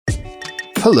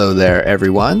Hello there,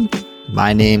 everyone.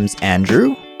 My name's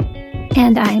Andrew.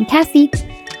 And I'm Cassie.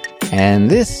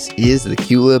 And this is the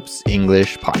Culips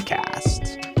English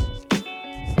Podcast.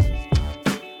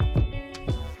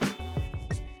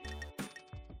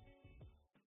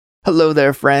 Hello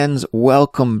there, friends.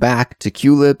 Welcome back to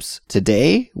Culips.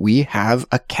 Today, we have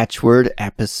a catchword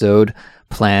episode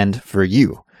planned for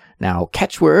you. Now,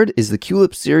 Catchword is the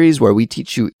Culips series where we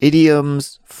teach you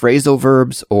idioms, phrasal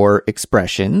verbs, or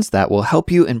expressions that will help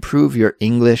you improve your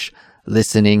English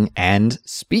listening and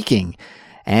speaking.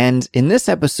 And in this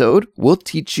episode, we'll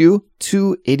teach you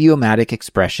 2 idiomatic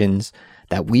expressions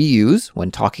that we use when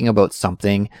talking about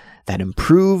something that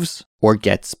improves or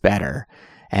gets better.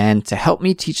 And to help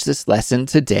me teach this lesson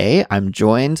today, I'm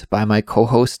joined by my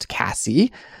co-host,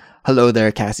 Cassie. Hello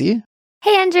there, Cassie.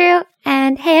 Hey, Andrew.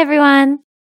 And hey, everyone.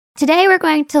 Today, we're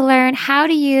going to learn how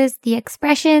to use the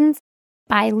expressions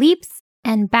by leaps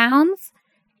and bounds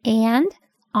and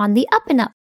on the up and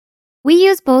up. We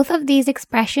use both of these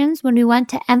expressions when we want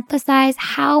to emphasize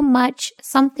how much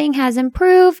something has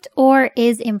improved or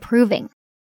is improving.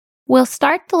 We'll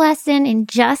start the lesson in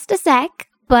just a sec,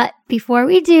 but before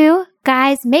we do,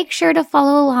 guys, make sure to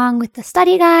follow along with the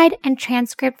study guide and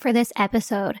transcript for this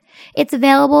episode. It's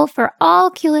available for all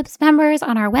Culips members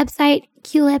on our website,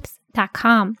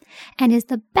 culips.com, and is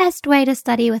the best way to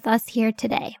study with us here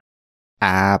today.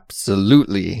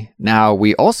 Absolutely. Now,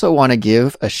 we also want to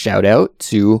give a shout out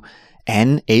to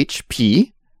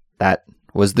NHP. That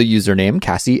was the username,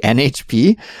 Cassie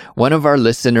NHP, one of our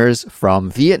listeners from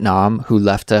Vietnam who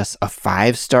left us a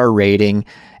 5-star rating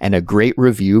and a great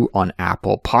review on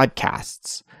Apple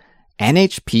Podcasts.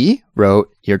 NHP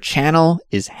wrote, "Your channel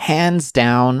is hands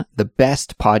down the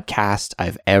best podcast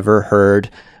I've ever heard.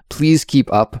 Please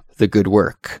keep up the good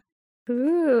work."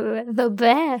 Ooh, the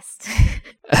best.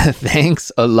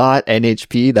 Thanks a lot,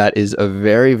 NHP. That is a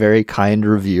very, very kind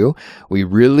review. We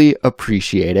really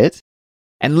appreciate it.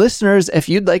 And listeners, if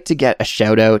you'd like to get a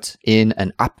shout out in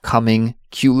an upcoming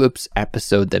Culips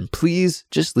episode, then please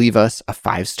just leave us a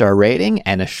 5-star rating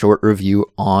and a short review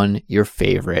on your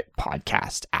favorite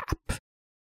podcast app.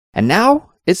 And now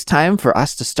it's time for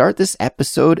us to start this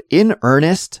episode in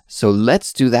earnest. So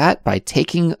let's do that by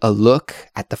taking a look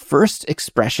at the first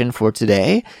expression for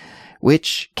today,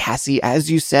 which, Cassie, as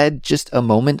you said just a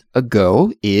moment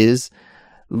ago, is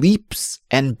leaps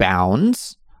and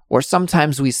bounds, or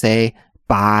sometimes we say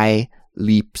by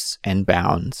leaps and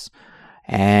bounds.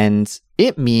 And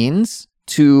it means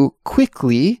to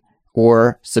quickly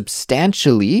or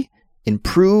substantially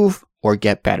improve or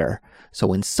get better. So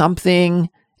when something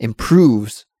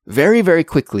improves very, very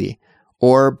quickly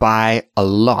or by a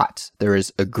lot, there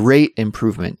is a great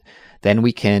improvement, then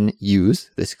we can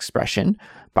use this expression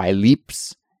by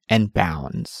leaps and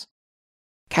bounds.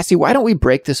 Cassie, why don't we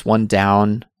break this one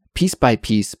down piece by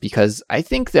piece, because I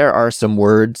think there are some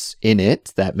words in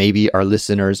it that maybe our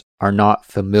listeners are not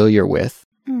familiar with.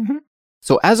 Mm-hmm.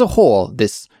 So as a whole,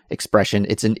 this expression,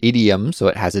 it's an idiom, so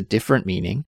it has a different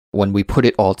meaning when we put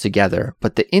it all together.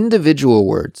 But the individual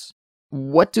words,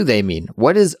 what do they mean?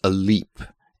 What is a leap?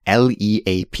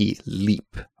 L-E-A-P,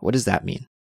 leap. What does that mean?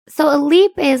 So a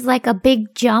leap is like a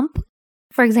big jump.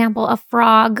 For example, a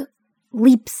frog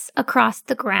leaps across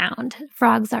the ground.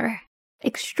 Frogs are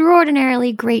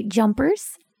extraordinarily great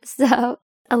jumpers. So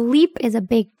a leap is a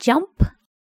big jump.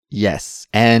 Yes.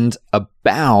 And a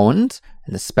bound,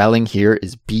 and the spelling here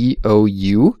is B-O-U-N-D,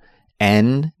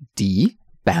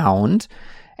 bound.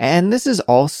 And this is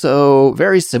also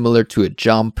very similar to a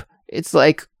jump. It's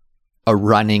like a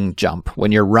running jump.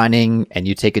 When you're running and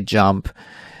you take a jump,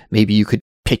 maybe you could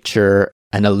picture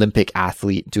an Olympic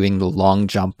athlete doing the long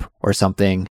jump or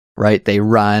something, right? They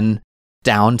run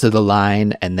down to the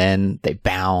line and then they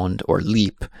bound or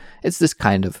leap. It's this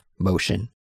kind of motion.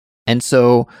 And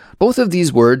so both of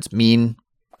these words mean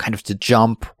kind of to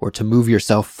jump or to move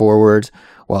yourself forward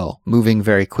while moving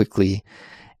very quickly.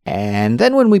 And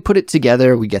then when we put it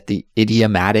together, we get the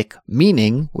idiomatic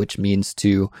meaning, which means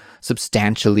to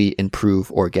substantially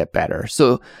improve or get better.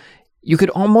 So you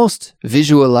could almost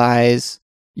visualize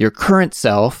your current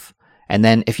self, and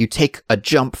then if you take a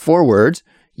jump forward,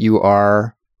 you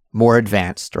are more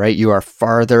advanced, right? You are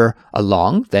farther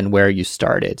along than where you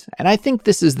started. And I think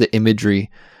this is the imagery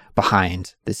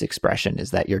behind this expression, is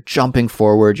that you're jumping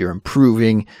forward, you're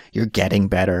improving, you're getting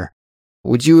better.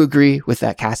 Would you agree with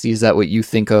that, Cassie? Is that what you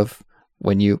think of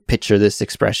when you picture this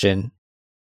expression?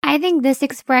 I think this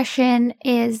expression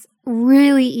is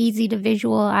really easy to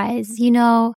visualize. You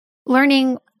know,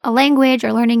 learning a language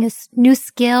or learning a new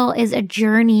skill is a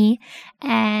journey.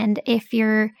 And if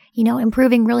you're,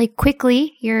 improving really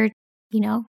quickly, you're,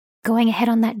 going ahead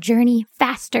on that journey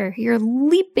faster. You're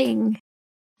leaping.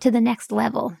 to the next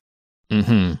level.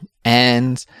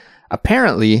 And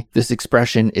apparently, this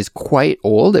expression is quite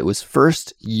old. It was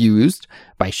first used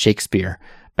by Shakespeare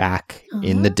back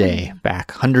in the day,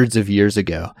 back hundreds of years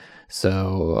ago.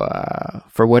 So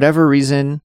for whatever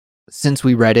reason, since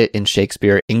we read it in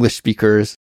Shakespeare, English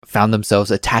speakers found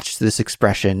themselves attached to this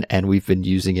expression, and we've been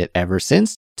using it ever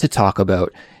since to talk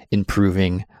about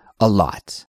improving a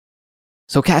lot.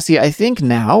 So Cassie, I think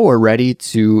now we're ready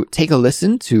to take a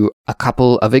listen to a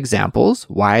couple of examples.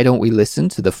 Why don't we listen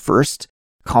to the first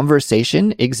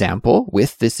conversation example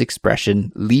with this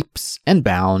expression, leaps and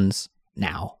bounds,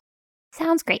 now?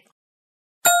 Sounds great.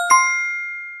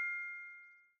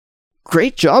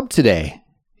 Great job today.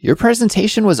 Your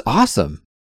presentation was awesome.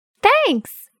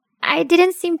 Thanks. I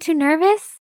didn't seem too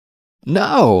nervous.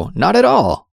 No, not at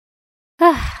all.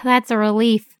 That's a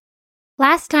relief.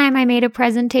 Last time I made a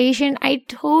presentation, I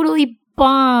totally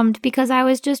bombed because I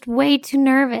was just way too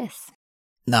nervous.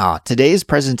 No, today's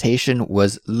presentation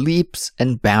was leaps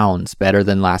and bounds better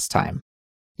than last time.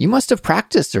 You must have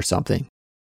practiced or something.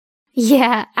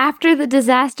 Yeah, after the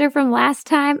disaster from last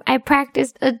time, I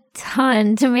practiced a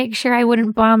ton to make sure I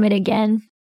wouldn't bomb it again.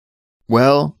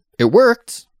 Well, it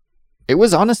worked. It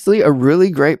was honestly a really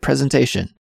great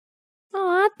presentation.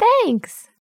 Aw, thanks.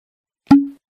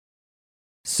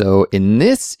 So in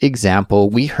this example,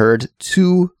 we heard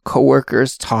two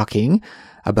coworkers talking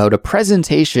about a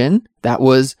presentation that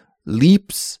was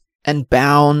leaps and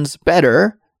bounds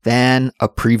better than a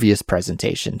previous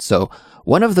presentation. So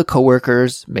one of the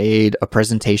coworkers made a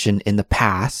presentation in the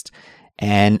past,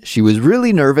 and she was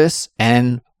really nervous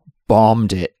and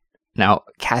bombed it. Now,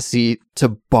 Cassie, to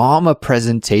bomb a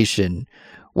presentation,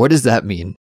 what does that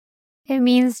mean? It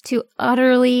means to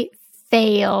utterly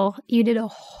fail. You did a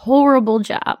horrible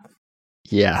job.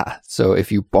 Yeah. So if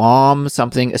you bomb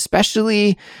something,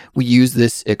 especially we use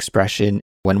this expression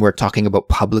when we're talking about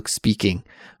public speaking,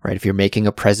 right? If you're making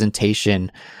a presentation,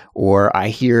 or I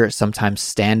hear sometimes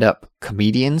stand-up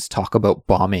comedians talk about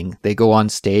bombing. They go on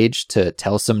stage to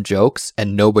tell some jokes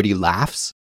and nobody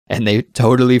laughs and they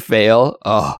totally fail.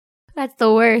 Oh, that's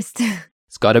the worst.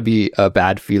 It's got to be a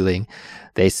bad feeling.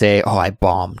 They say, oh, I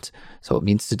bombed. So it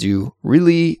means to do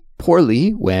really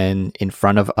poorly when in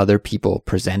front of other people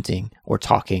presenting or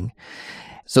talking.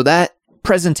 So that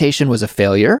presentation was a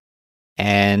failure.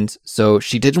 And so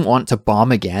she didn't want to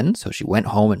bomb again. So she went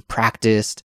home and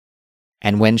practiced.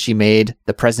 And when she made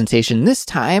the presentation this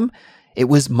time, it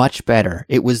was much better.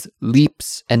 It was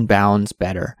leaps and bounds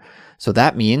better. So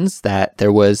that means that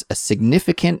there was a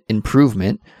significant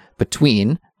improvement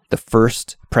between the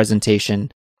first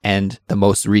presentation and the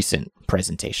most recent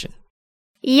presentation.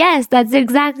 Yes, that's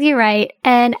exactly right.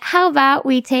 And how about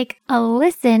we take a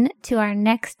listen to our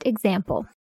next example?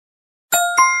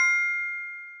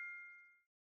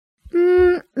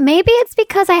 Maybe it's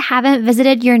because I haven't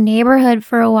visited your neighborhood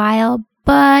for a while,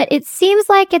 but it seems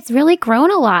like it's really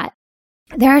grown a lot.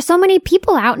 There are so many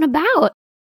people out and about.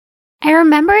 I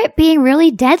remember it being really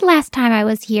dead last time I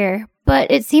was here, but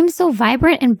it seems so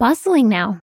vibrant and bustling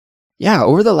now. Yeah,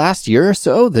 over the last year or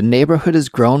so, the neighborhood has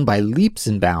grown by leaps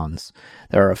and bounds.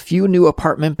 There are a few new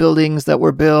apartment buildings that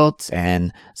were built,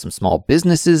 and some small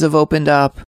businesses have opened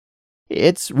up.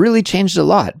 It's really changed a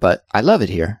lot, but I love it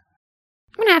here.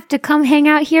 I'm gonna have to come hang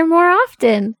out here more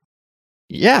often.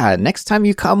 Yeah, next time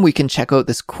you come, we can check out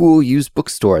this cool used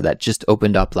bookstore that just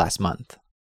opened up last month.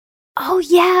 Oh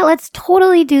yeah, let's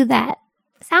totally do that.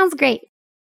 Sounds great.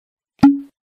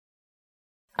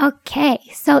 Okay,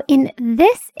 so in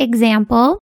this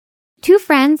example, two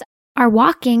friends are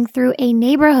walking through a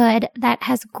neighborhood that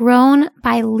has grown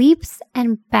by leaps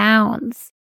and bounds.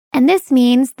 And this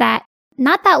means that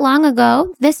not that long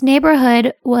ago, this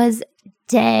neighborhood was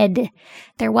dead.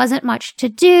 There wasn't much to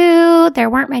do. There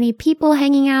weren't many people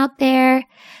hanging out there.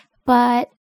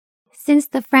 But since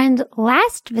the friend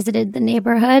last visited the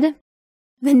neighborhood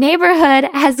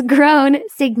has grown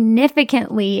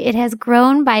significantly. It has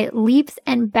grown by leaps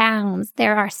and bounds.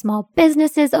 There are small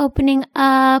businesses opening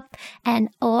up and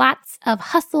lots of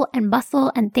hustle and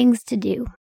bustle and things to do.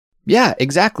 Yeah,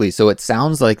 exactly. So it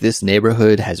sounds like this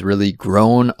neighborhood has really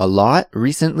grown a lot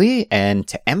recently. And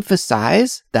to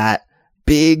emphasize that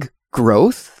big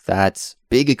growth, that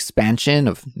big expansion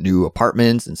of new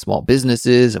apartments and small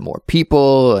businesses and more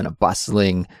people and a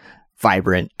bustling,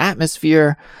 vibrant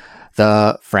atmosphere,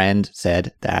 the friend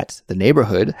said that the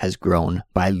neighborhood has grown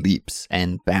by leaps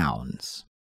and bounds.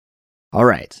 All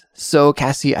right. So,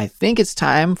 Cassie, I think it's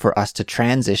time for us to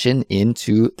transition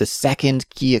into the second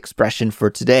key expression for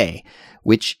today,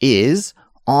 which is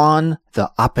on the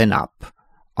up and up.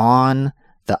 On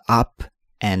the up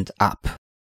and up.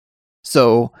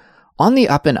 So, On the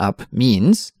up and up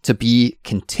means to be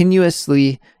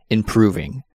continuously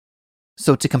improving.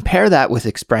 So to compare that with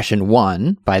expression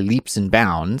 1 by leaps and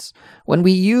bounds, when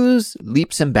we use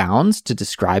leaps and bounds to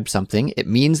describe something, it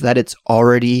means that it's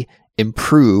already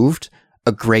improved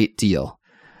a great deal.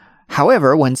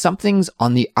 However, when something's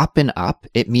on the up and up,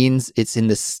 it means it's in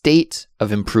the state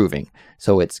of improving.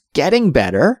 So it's getting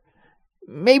better.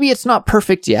 Maybe it's not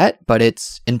perfect yet, but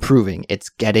it's improving. It's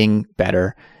getting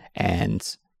better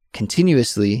and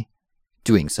continuously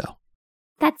doing so.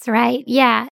 That's right.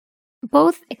 Yeah.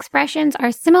 Both expressions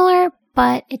are similar,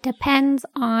 but it depends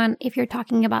on if you're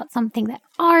talking about something that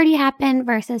already happened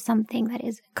versus something that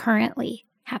is currently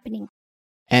happening.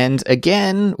 And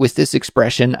again, with this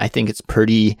expression, I think it's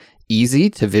pretty easy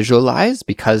to visualize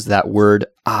because that word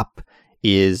up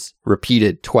is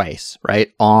repeated twice,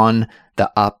 right? On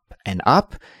the up and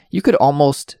up. You could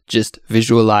almost just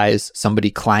visualize somebody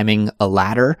climbing a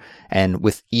ladder, and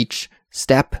with each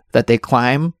step that they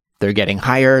climb, they're getting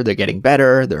higher, they're getting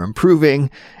better, they're improving,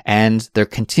 and they're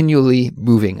continually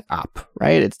moving up,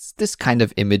 right? It's this kind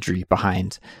of imagery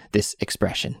behind this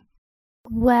expression.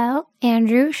 Well,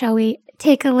 Andrew, shall we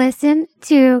take a listen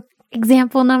to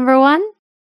example number 1?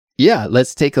 Yeah,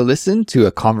 let's take a listen to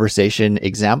a conversation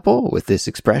example with this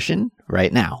expression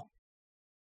right now.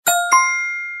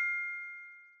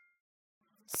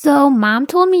 So, Mom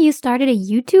told me you started a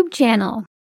YouTube channel.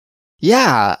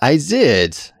 Yeah, I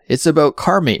did. It's about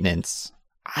car maintenance.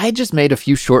 I just made a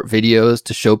few short videos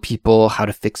to show people how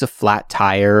to fix a flat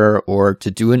tire or to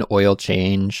do an oil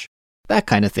change, that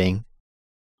kind of thing.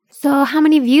 So, how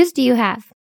many views do you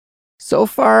have? So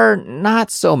far,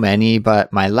 not so many,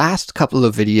 but my last couple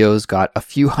of videos got a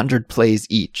few hundred plays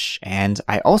each, and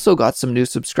I also got some new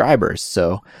subscribers,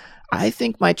 so I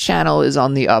think my channel is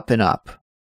on the up and up.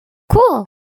 Cool.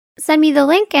 Send me the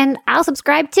link and I'll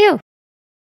subscribe too.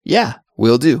 Yeah,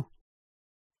 will do.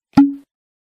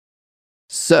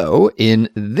 So, in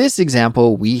this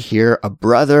example, we hear a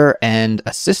brother and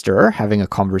a sister having a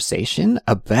conversation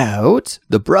about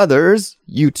the brother's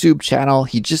YouTube channel.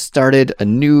 He just started a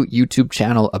new YouTube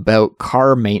channel about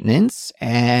car maintenance,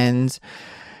 and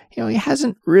he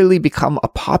hasn't really become a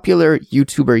popular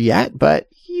YouTuber yet, but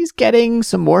he's getting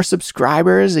some more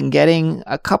subscribers and getting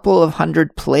a couple of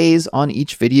hundred plays on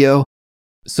each video.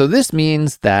 So this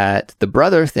means that the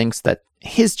brother thinks that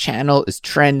his channel is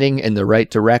trending in the right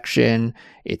direction.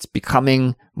 It's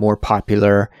becoming more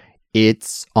popular.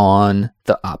 It's on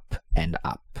the up and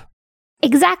up.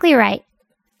 Exactly right.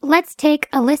 Let's take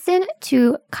a listen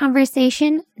to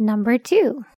conversation number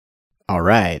 2. All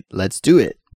right, let's do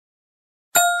it.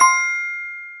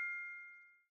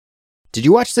 Did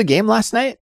you watch the game last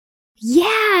night?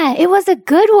 Yeah, it was a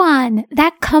good one.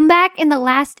 That comeback in the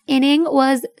last inning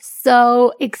was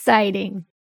so exciting.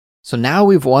 So now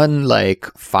we've won like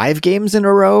 5 games in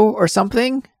a row or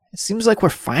something? It seems like we're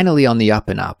finally on the up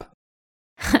and up.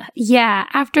 Yeah,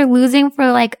 after losing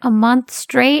for like a month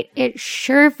straight, it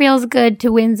sure feels good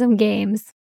to win some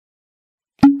games.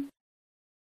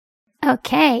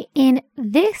 Okay, in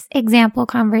this example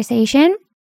conversation,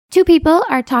 2 people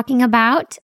are talking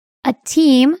about a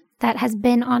team that has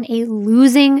been on a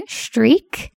losing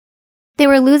streak. They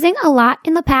were losing a lot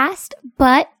in the past,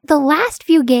 but the last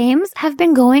few games have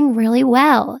been going really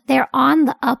well. They're on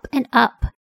the up and up.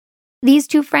 These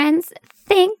 2 friends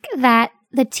think that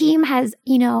the team has,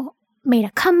 made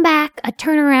a comeback, a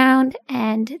turnaround,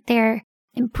 and they're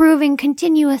improving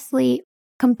continuously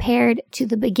compared to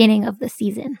the beginning of the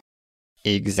season.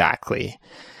 Exactly.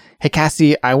 Hey,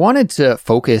 Cassie, I wanted to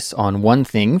focus on one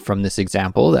thing from this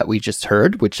example that we just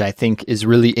heard, which I think is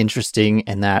really interesting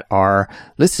and that our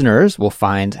listeners will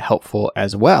find helpful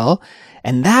as well.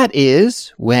 And that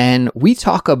is when we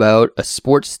talk about a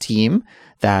sports team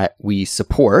that we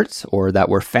support or that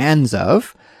we're fans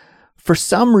of, for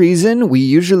some reason, we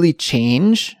usually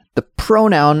change the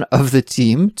pronoun of the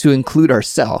team to include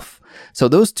ourselves. So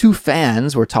those 2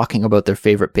 fans were talking about their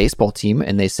favorite baseball team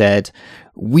and they said,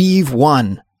 "We've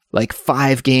won like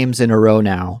 5 games in a row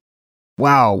now.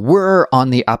 Wow, we're on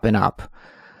the up and up."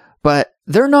 But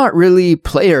they're not really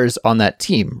players on that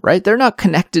team, right? They're not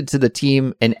connected to the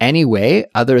team in any way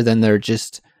other than they're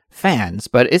just fans.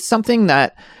 But it's something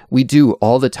that we do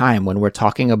all the time when we're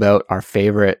talking about our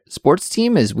favorite sports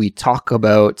team is we talk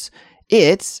about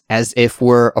it as if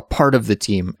we're a part of the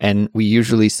team. And we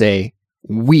usually say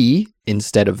we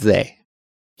instead of they.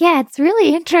 Yeah, it's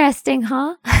really interesting,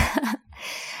 huh?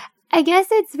 I guess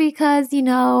it's because,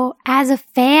 as a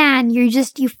fan,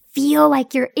 you feel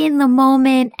like you're in the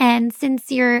moment. And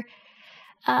since you're,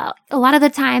 a lot of the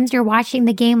times you're watching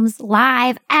the games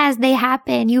live as they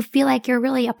happen, you feel like you're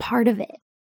really a part of it.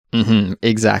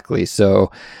 Exactly.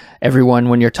 So everyone,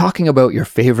 when you're talking about your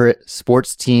favorite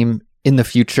sports team in the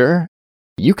future,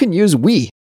 you can use we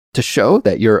to show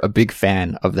that you're a big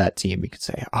fan of that team. You could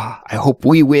say, I hope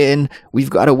we win. We've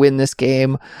got to win this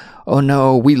game. Oh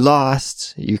no, we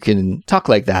lost. You can talk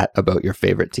like that about your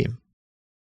favorite team.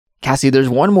 Cassie, there's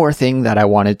one more thing that I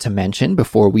wanted to mention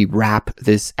before we wrap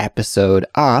this episode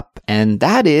up, and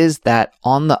that is that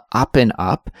on the up and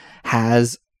up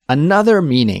has another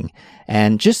meaning.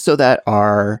 And just so that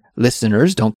our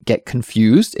listeners don't get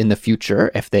confused in the future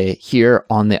if they hear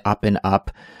on the up and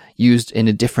up used in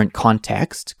a different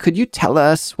context, could you tell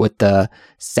us what the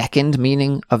second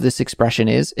meaning of this expression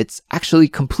is? It's actually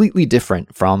completely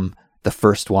different from the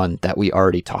first one that we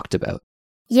already talked about.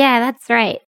 Yeah, that's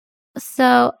right.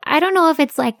 So I don't know if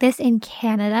it's like this in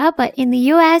Canada, but in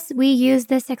the US, we use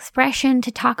this expression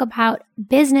to talk about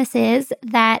businesses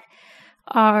that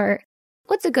are,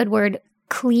 what's a good word?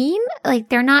 Clean? Like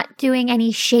they're not doing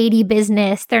any shady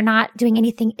business. They're not doing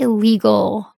anything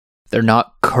illegal. They're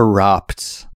not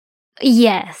corrupt.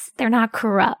 Yes, they're not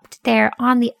corrupt. They're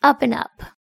on the up and up.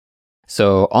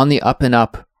 So on the up and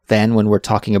up, then when we're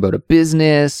talking about a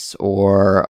business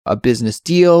or a business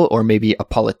deal or maybe a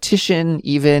politician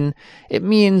even, it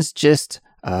means just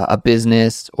a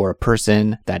business or a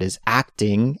person that is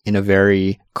acting in a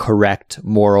very correct,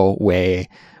 moral way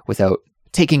without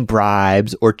taking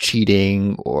bribes or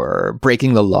cheating or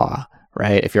breaking the law,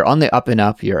 right? If you're on the up and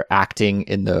up, you're acting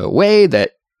in the way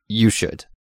that you should.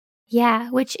 Yeah,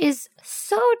 which is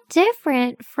so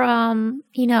different from,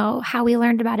 how we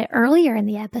learned about it earlier in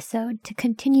the episode to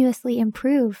continuously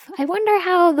improve. I wonder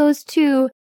how those two,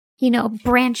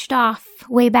 branched off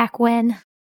way back when.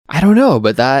 I don't know,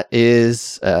 but that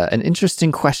is an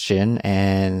interesting question.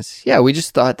 And yeah, we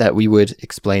just thought that we would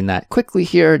explain that quickly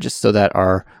here just so that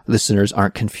our listeners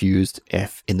aren't confused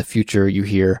if in the future you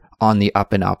hear on the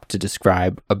up and up to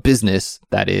describe a business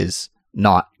that is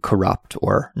not corrupt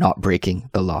or not breaking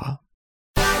the law.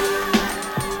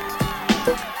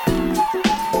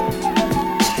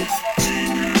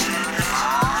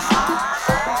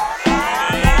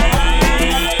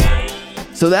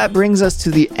 So that brings us to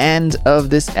the end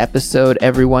of this episode,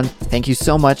 everyone. Thank you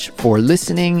so much for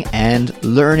listening and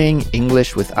learning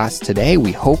English with us today.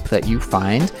 We hope that you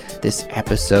find this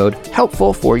episode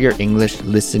helpful for your English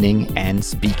listening and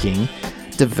speaking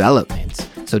development.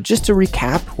 So just to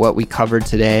recap what we covered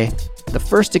today, the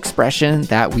first expression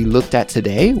that we looked at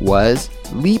today was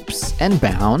leaps and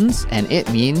bounds, and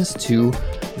it means to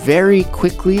very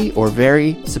quickly or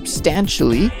very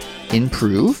substantially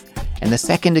improve. And the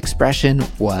second expression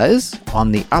was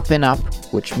on the up and up,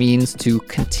 which means to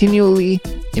continually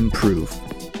improve.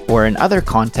 Or in other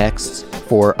contexts,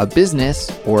 for a business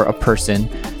or a person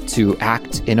to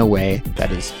act in a way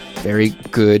that is very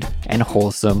good and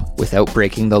wholesome without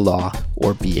breaking the law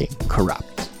or being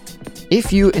corrupt.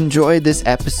 If you enjoyed this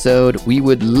episode, we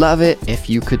would love it if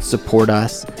you could support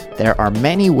us. There are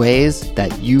many ways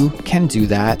that you can do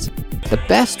that. The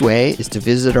best way is to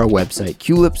visit our website,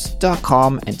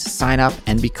 culips.com, and to sign up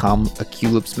and become a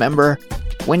Culips member.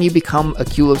 When you become a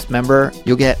Culips member,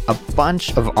 you'll get a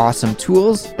bunch of awesome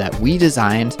tools that we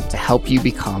designed to help you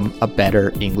become a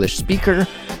better English speaker,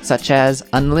 such as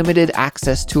unlimited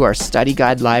access to our study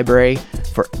guide library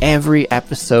for every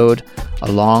episode,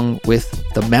 along with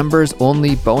the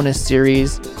members-only bonus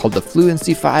series called the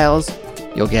Fluency Files.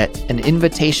 You'll get an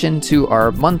invitation to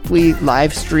our monthly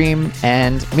live stream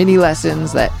and mini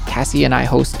lessons that Cassie and I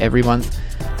host every month.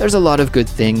 There's a lot of good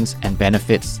things and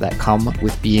benefits that come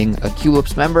with being a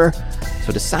Culips member.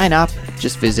 So to sign up,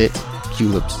 just visit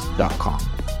culips.com.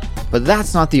 But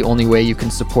that's not the only way you can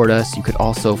support us. You could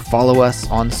also follow us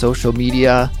on social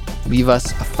media, leave us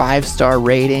a 5-star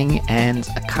rating and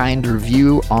a kind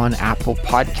review on Apple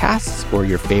Podcasts or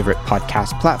your favorite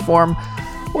podcast platform.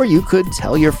 Or you could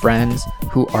tell your friends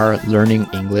who are learning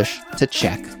English to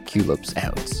check Culips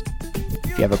out.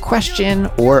 If you have a question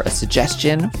or a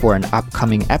suggestion for an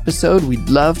upcoming episode, we'd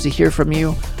love to hear from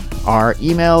you. Our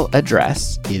email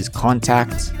address is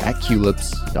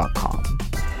contact@culips.com.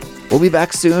 We'll be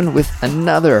back soon with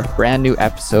another brand new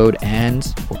episode,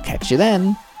 and we'll catch you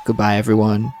then. Goodbye,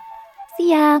 everyone.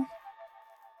 See ya.